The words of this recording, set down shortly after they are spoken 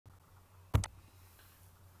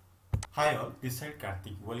Hi all, this side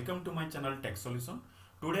Karthik. Welcome to my channel Tech Solution.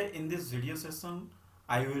 Today in this video session,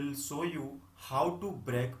 I will show you how to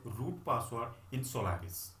break root password in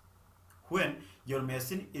Solaris when your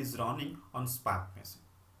machine is running on SPARC machine.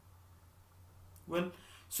 Well,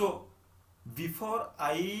 so before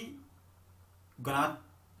I gonna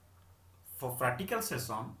for practical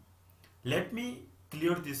session, let me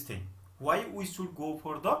clear this thing. Why we should go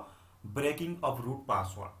for the breaking of root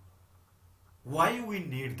password? Why we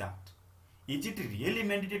need that? Is it really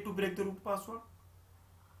mandatory to break the root password?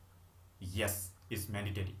 Yes, it's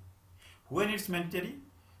mandatory. When it's mandatory,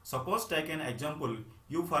 suppose take an example,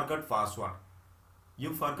 you forgot password.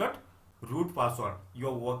 You forgot root password. You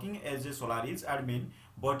are working as a Solaris admin,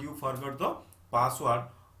 but you forgot the password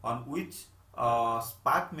on which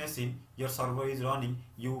SPARC machine your server is running.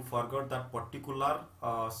 You forgot that particular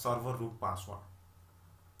server root password.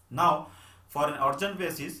 Now, for an urgent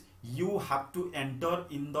basis, you have to enter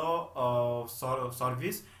in the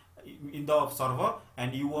service in the server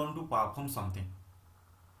and you want to perform something.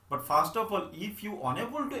 But first of all, if you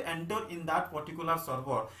unable to enter in that particular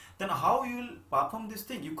server, then how you will perform this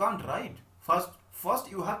thing? You can't write.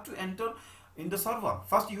 First you have to enter in the server.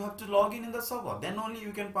 First you have to log in the server. Then only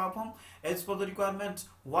you can perform as per the requirements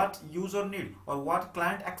what user need or what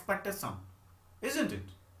client expectation, isn't it?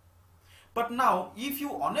 But now, if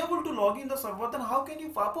you unable to log in the server, then how can you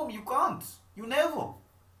perform? You can't. You never.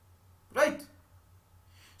 Right?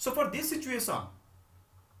 So for this situation,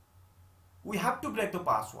 we have to break the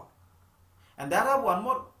password. And there are one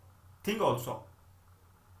more thing also.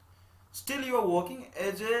 Still you are working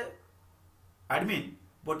as a admin,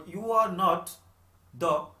 but you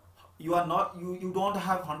don't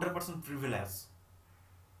have 100% privilege.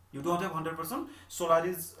 You don't have 100%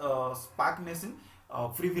 Solaris SPARC machine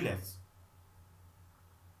privilege.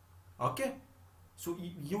 Okay, so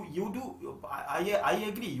you do, I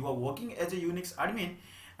agree, you are working as a Unix admin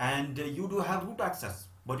and you do have root access,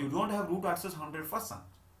 but you don't have root access 100%,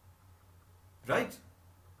 right?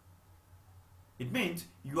 It means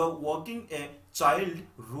you are working a child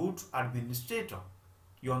root administrator.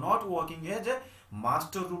 You are not working as a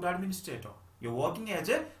master root administrator. You are working as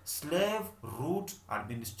a slave root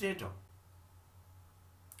administrator.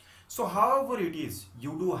 So however it is,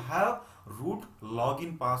 you do have root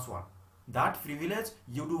login password. That privilege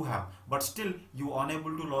you do have, but still you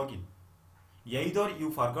unable to log in. Either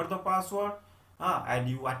you forgot the password and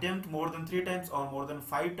you attempt more than 3 times or more than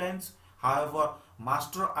 5 times. However,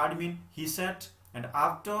 master admin he set, and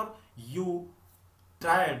after you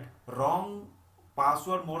tried wrong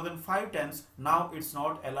password more than 5 times, now it's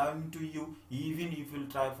not allowing to you. Even if you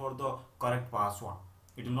try for the correct password,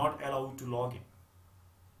 it will not allow you to log in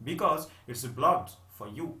because it's blocked for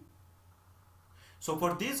you. So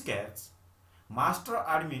for this case, master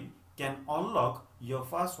admin can unlock your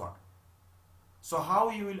password. So how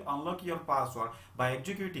you will unlock your password? By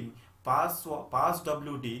executing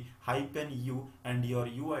passwd -u and your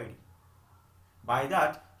UID. By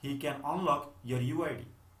that he can unlock your UID.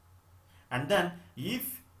 And then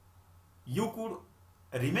if you could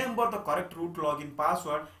remember the correct root login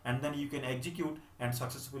password, and then you can execute and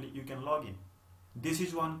successfully you can log in. This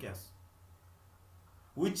is one case,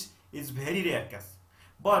 which is very rare case.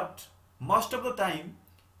 But most of the time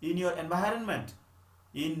in your environment,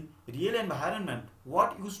 in real environment,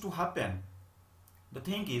 what used to happen? The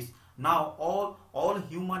thing is, now all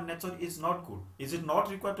human nature is not good. Is it not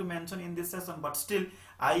required to mention in this session? But still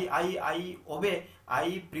I obey.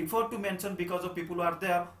 I prefer to mention because of people who are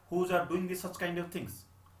there who are doing this such kind of things.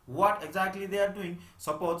 What exactly they are doing?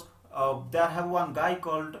 Suppose there have one guy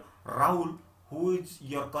called Rahul who is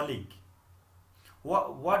your colleague.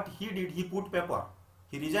 What he did, he put paper.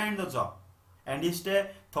 He resigned the job and he stayed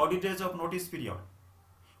 30 days of notice period.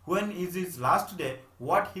 When is his last day,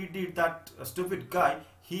 what he did, that stupid guy,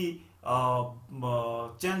 he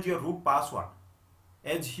changed your root password.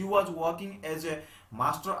 As he was working as a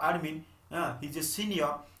master admin, he's a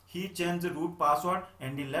senior, he changed the root password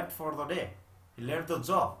and he left for the day. He left the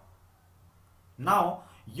job. Now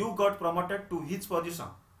you got promoted to his position.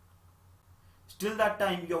 Still that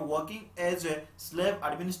time you are working as a slave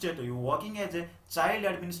administrator, you are working as a child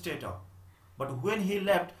administrator. But when he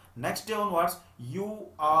left, next day onwards, you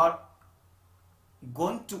are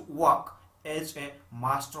going to work as a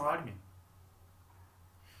master admin.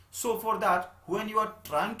 So for that, when you are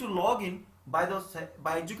trying to log in by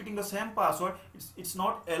executing the same password, it's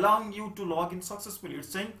not allowing you to log in successfully.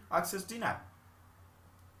 It's saying access denied.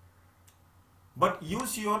 But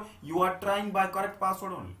you are trying by correct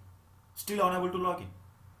password only. Still unable to log in.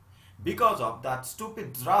 Because of that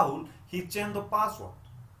stupid Rahul, he changed the password.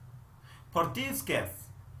 For this case,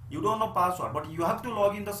 You don't know password, but you have to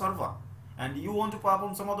log in the server and you want to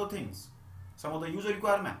perform some other things, some of the user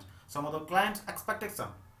requirements, some of the client's expectation.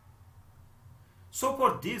 So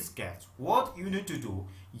for this case, what you need to do,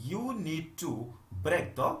 you need to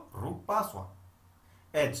break the root password.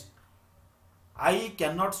 As I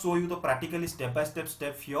cannot show you the practically step-by-step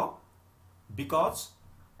step here because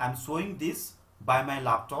I'm showing this by my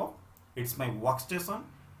laptop. It's my workstation.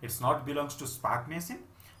 It's not belongs to SPARC machine,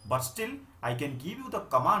 but still I can give you the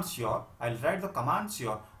commands here. I'll write the commands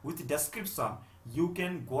here with description. You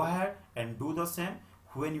can go ahead and do the same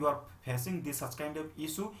when you are facing this such kind of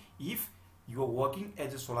issue if you are working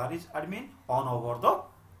as a Solaris admin on over the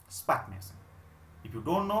SPARC machine. If you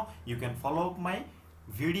don't know, you can follow up my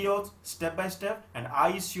videos step by step, and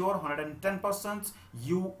I sure 110%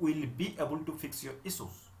 you will be able to fix your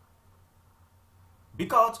issues.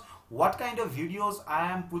 Because what kind of videos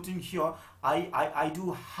I am putting here, I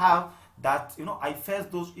do have that, I face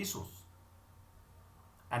those issues,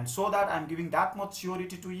 and so that I'm giving that much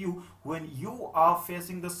surety to you. When you are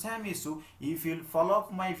facing the same issue, if you'll follow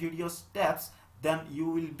up my video steps, then you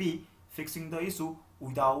will be fixing the issue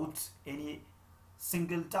without any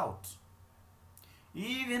single doubt.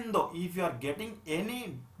 Even though if you are getting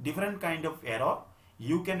any different kind of error,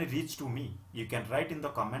 you can reach to me. You can write in the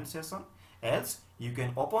comment section, else you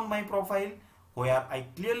can open my profile where I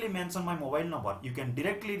clearly mention my mobile number. You can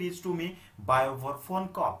directly reach to me by over phone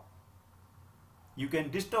call. You can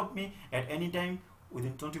disturb me at any time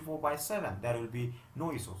within 24/7. There will be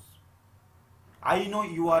no issues. I know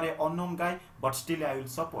you are an unknown guy, but still I will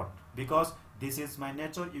support, because this is my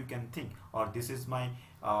nature, you can think, or this is my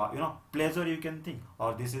pleasure, you can think,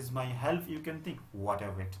 or this is my help, you can think,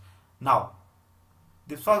 whatever it. Now,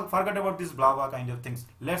 forget about this blah blah kind of things.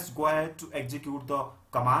 Let's go ahead to execute the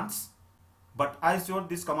commands. But I sure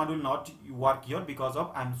this command will not work here because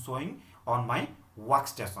of I'm showing on my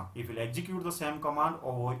workstation. If you execute the same command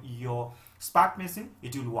over your SPARC machine,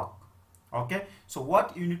 it will work. Okay. So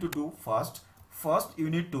what you need to do first you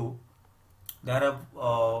need to,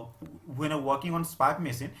 when you're working on SPARC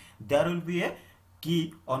machine, there will be a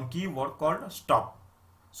key on keyboard called stop.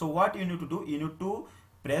 So what you need to do, you need to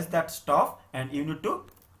press that stop and you need to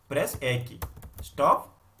press A key. Stop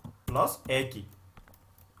plus A key.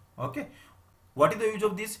 Okay. What is the use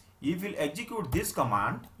of this? If you execute this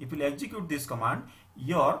command,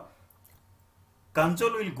 your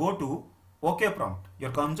console will go to OK prompt.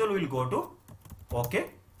 Your console will go to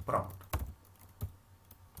OK prompt.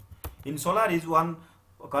 In Solaris, one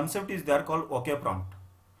concept is there called OK prompt.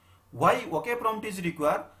 Why OK prompt is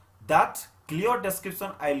required? That clear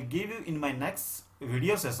description I'll give you in my next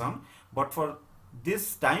video session. But for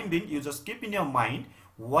this time being, you just keep in your mind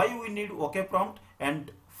why we need OK prompt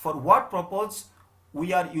and for what purpose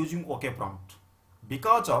we are using OK prompt.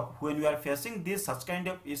 Because of when we are facing this such kind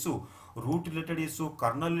of issue, root related issue,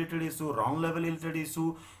 kernel related issue, ROM level related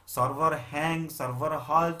issue, server hang, server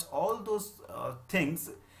halt, all those things,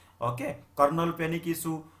 okay, kernel panic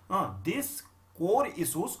issue, these core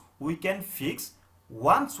issues we can fix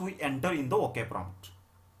once we enter in the OK prompt.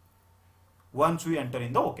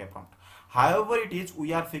 However it is,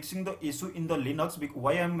 we are fixing the issue in the Linux.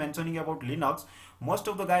 Why I am mentioning about Linux, most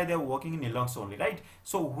of the guys, they are working in Linux only, right?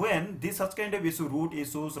 So when this such kind of issue, root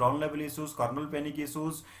issues, ROM level issues, kernel panic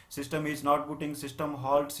issues, system is not booting, system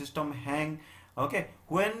halt, system hang, okay,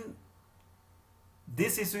 when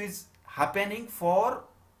this issue is happening for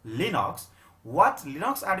Linux, what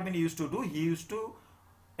Linux admin used to do, he used to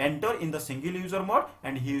enter in the single user mode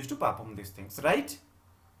and he used to perform these things, right?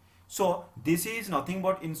 So this is nothing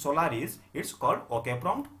but in Solaris, it's called OK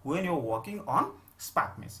prompt when you're working on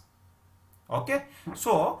SPARC machine. Okay,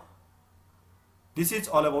 so this is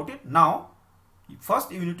all about it. Now, first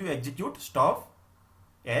you need to execute stop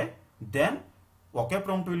A, then OK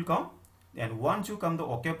prompt will come, and once you come the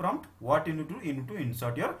OK prompt, what you need to do, you need to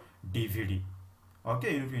insert your DVD.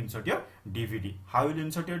 Okay, you need to insert your DVD. How will you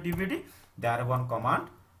insert your DVD? There one command,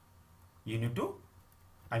 you need to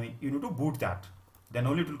boot that. Then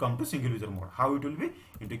only it will come to single user mode. How it will be?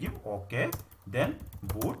 You need to give OK, then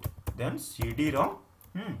boot, then CD-ROM,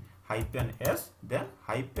 -s, then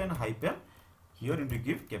 -. Here you need to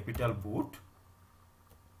give capital boot.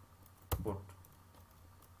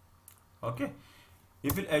 Okay.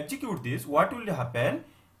 If you execute this, what will happen?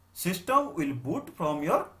 System will boot from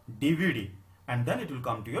your DVD and then it will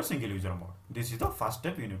come to your single user mode. This is the first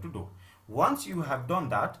step you need to do. Once you have done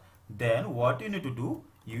that, then what you need to do,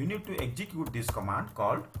 you need to execute this command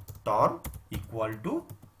called storm equal to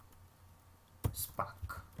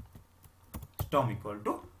SPARC. Storm equal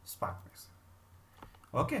to SPARC.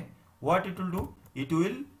 Okay, what it will do, it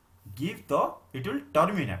will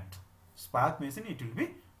terminate SPARC machine, it will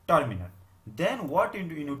be terminal. Then what you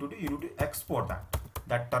need to do, you need to export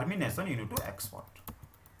that termination. You need to export.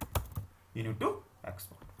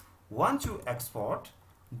 Once you export,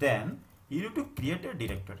 then you need to create a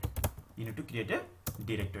directory.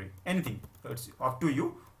 Anything, it's up to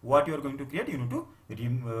you what you are going to create. You need to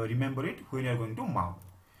remember it when you are going to mount.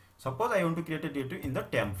 Suppose I want to create a directory in the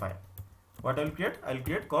temp file. What I will create? I will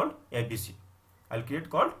create called ABC.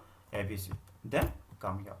 Then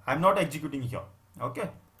come here. I am not executing here, okay?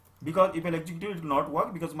 Because if I execute it will not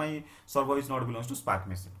work, because my server is not belongs to SPARC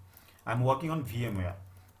machine. I am working on VMware.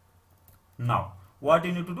 Now what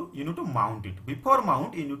you need to do? You need to mount it. Before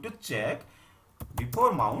mount, you need to check.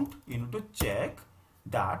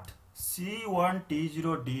 That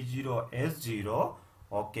C1T0D0S0,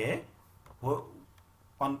 okay,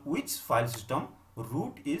 on which file system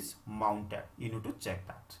root is mounted. You need to check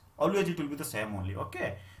that. Always it will be the same only,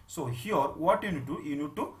 okay? So here what you need to do, you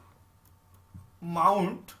need to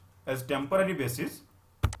mount as temporary basis.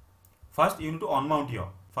 First you need to unmount here.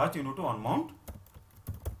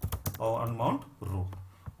 Unmount root.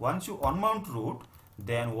 Once you unmount root,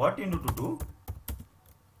 then what you need to do?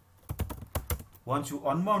 Once you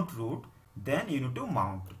unmount root, then you need to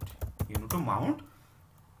mount it. You need to mount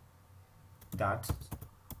that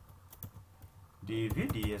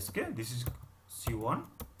DVDSK. This is C1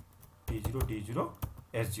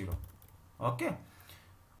 T0D0S0. Okay.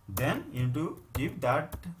 Then you need to give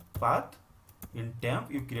that path in temp.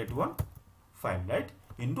 You create one file, right?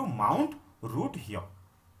 You need to mount root here.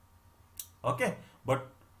 Okay, but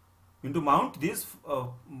you need to mount this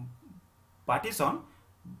partition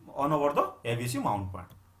on over the ABC mount point.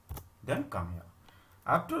 Then come here.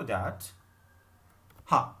 After that,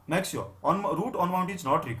 make sure root unmount is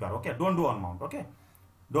not required. Okay, don't do unmount. Okay,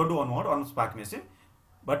 don't do unmount on SPARC machine,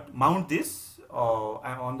 but mount this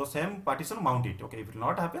and on the same partition mount it. Okay, if it will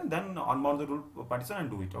not happen, then unmount the root partition and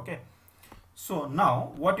do it. Okay. So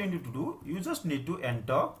now what you need to do? You just need to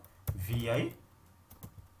enter vi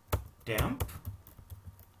temp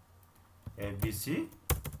abc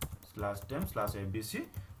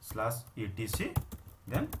 /temp/abc/etc,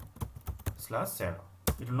 then /shadow.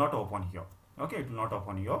 It will not open here. Okay, it will not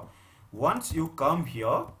open here. Once you come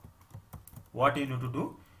here, what you need to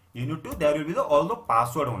do? You need to, there will be all the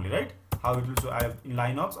password only, right? How it will show in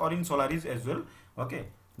Linux or in Solaris as well. Okay,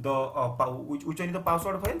 the which one is the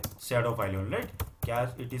password file? Shadow file only, right?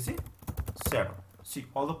 Cache etc shadow. See,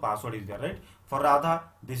 all the password is there, right? For Radha,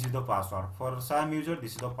 this is the password. For SAM user,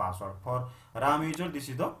 this is the password. For RAM user, this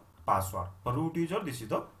is the password. For root user, this is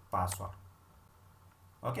the password.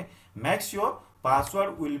 Okay, make sure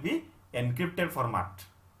password will be encrypted format.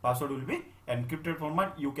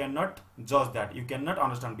 You cannot judge that. You cannot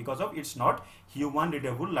understand because of it's not human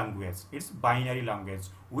readable language. It's binary language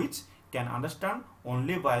which can understand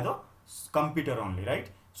only by the computer only,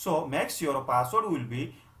 right? So make sure a password will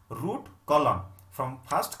be root colon, from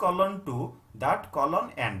first colon to that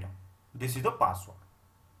colon end. This is the password.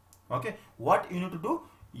 Okay, what you need to do?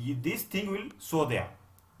 This thing will show there.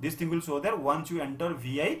 Once you enter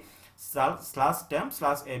vi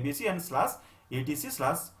 /temp/abc and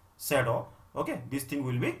 /etc/shadow. Okay, this thing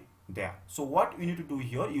will be there. So what you need to do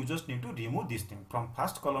here? You just need to remove this thing from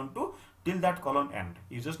first column to till that column end.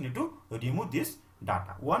 You just need to remove this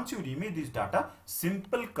data. Once you remove this data,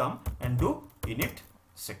 simple come and do init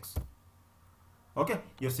 6. Okay,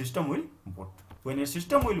 your system will boot. When your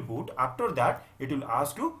system will boot, after that it will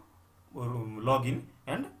ask you log in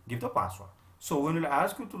and give the password. So when it will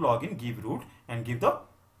ask you to log in, give root and give the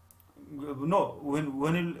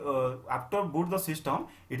after boot the system,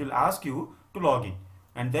 it will ask you to log in,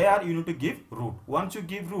 and there you need to give root. Once you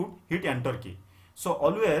give root, hit enter key. So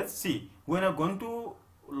always see, when I'm going to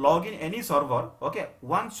log in any server, okay,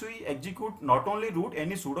 once we execute not only root,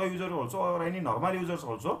 any sudo user also or any normal users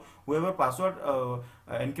also, whoever password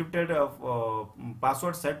encrypted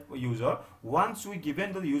password set user, once we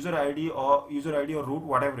given the user ID or root,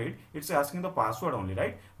 whatever it's asking the password only,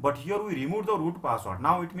 right? But here we remove the root password.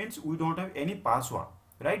 Now it means we don't have any password,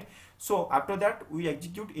 right? So after that we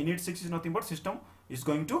execute init 6 is nothing but system is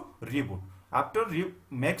going to reboot. After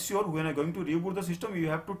make sure when I'm going to reboot the system, you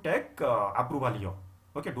have to take approval here.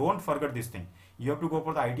 Okay, don't forget this thing. You have to go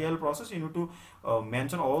for the ITIL process. You need to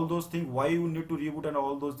mention all those things, why you need to reboot and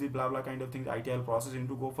all those blah blah kind of things. ITIL process, you need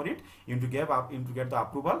to go for it. You need to get the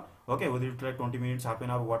approval. Okay, whether it like 20 minutes, half an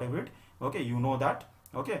hour, whatever it. Okay, you know that.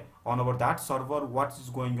 Okay, on over that server, what is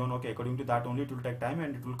going on? Okay, according to that only it will take time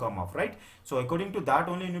and it will come off, right? So according to that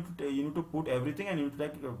only you need to put everything and you need to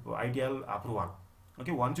take ITIL approval.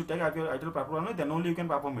 Okay, once you take ITIL approval, then only you can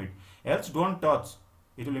perform it. Else don't touch.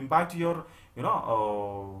 It will impact your it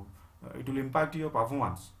will impact your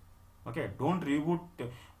performance. Okay, don't reboot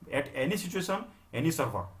at any situation, any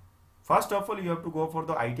server, first of all you have to go for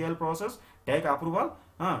the ITIL process, take approval,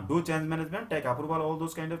 do change management, take approval, all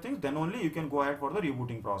those kind of things, then only you can go ahead for the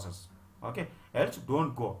rebooting process. Okay, else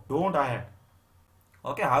don't ahead.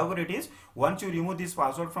 Okay, however it is, once you remove this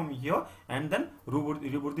password from here and then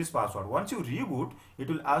reboot this password, once you reboot, it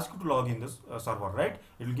will ask you to log in this server, right?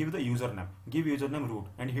 It will give you the username, give username root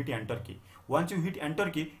and hit enter key. Once you hit enter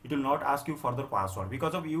key, it will not ask you further password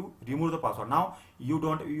because of you remove the password. Now you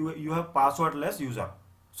have passwordless user,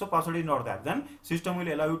 so password is not there. Then system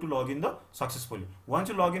will allow you to log in the successfully. Once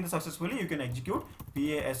you log in the successfully, you can execute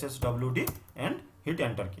passwd and hit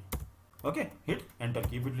enter key. Okay, hit enter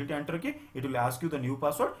key. If you hit enter key, it will ask you the new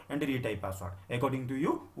password and retype password according to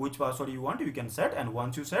you which password you want. You can set, and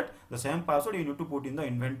once you set the same password, you need to put in the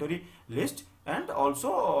inventory list and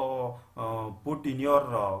also put in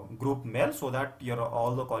your group mail so that your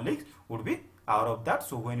all the colleagues would be aware of that.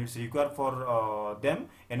 So when it's required for them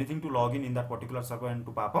anything to log in that particular server and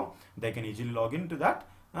to perform, they can easily log into that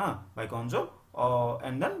by console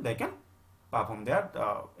and then they can perform that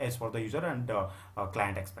as per the user and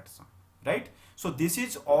client expectation. Right? So this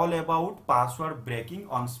is all about password breaking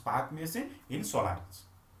on SPARC machine in Solaris.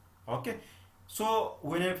 Okay. So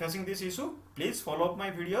when you're facing this issue, please follow up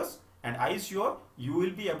my videos and I sure you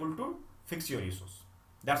will be able to fix your issues.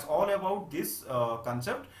 That's all about this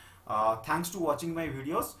concept. Thanks to watching my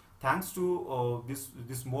videos. Thanks to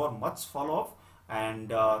this much follow up,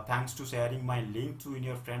 and thanks to sharing my link to in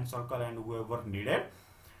your friend circle and whoever needed.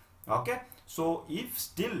 Okay. So if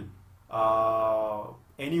still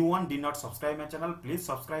anyone did not subscribe my channel, please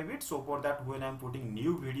subscribe it, so for that when I'm putting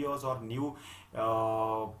new videos or new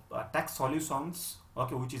tax solutions,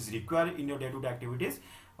 okay, which is required in your day-to-day activities,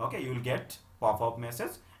 okay, you will get pop-up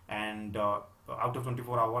message, and out of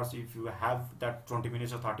 24 hours if you have that 20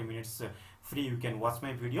 minutes or 30 minutes free, you can watch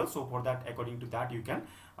my video. So for that, according to that, you can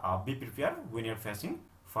be prepared when you're facing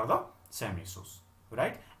for the same issues,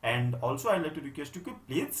 right? And also I'd like to request you to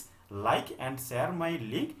please like and share my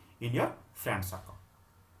link in your friend circle.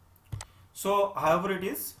 So however it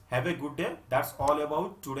is, have a good day. That's all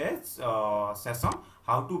about today's session,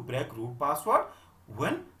 how to break root password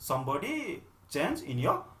when somebody change in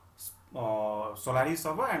your Solaris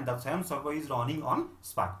server and the same server is running on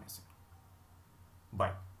SPARC machine.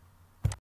 Bye.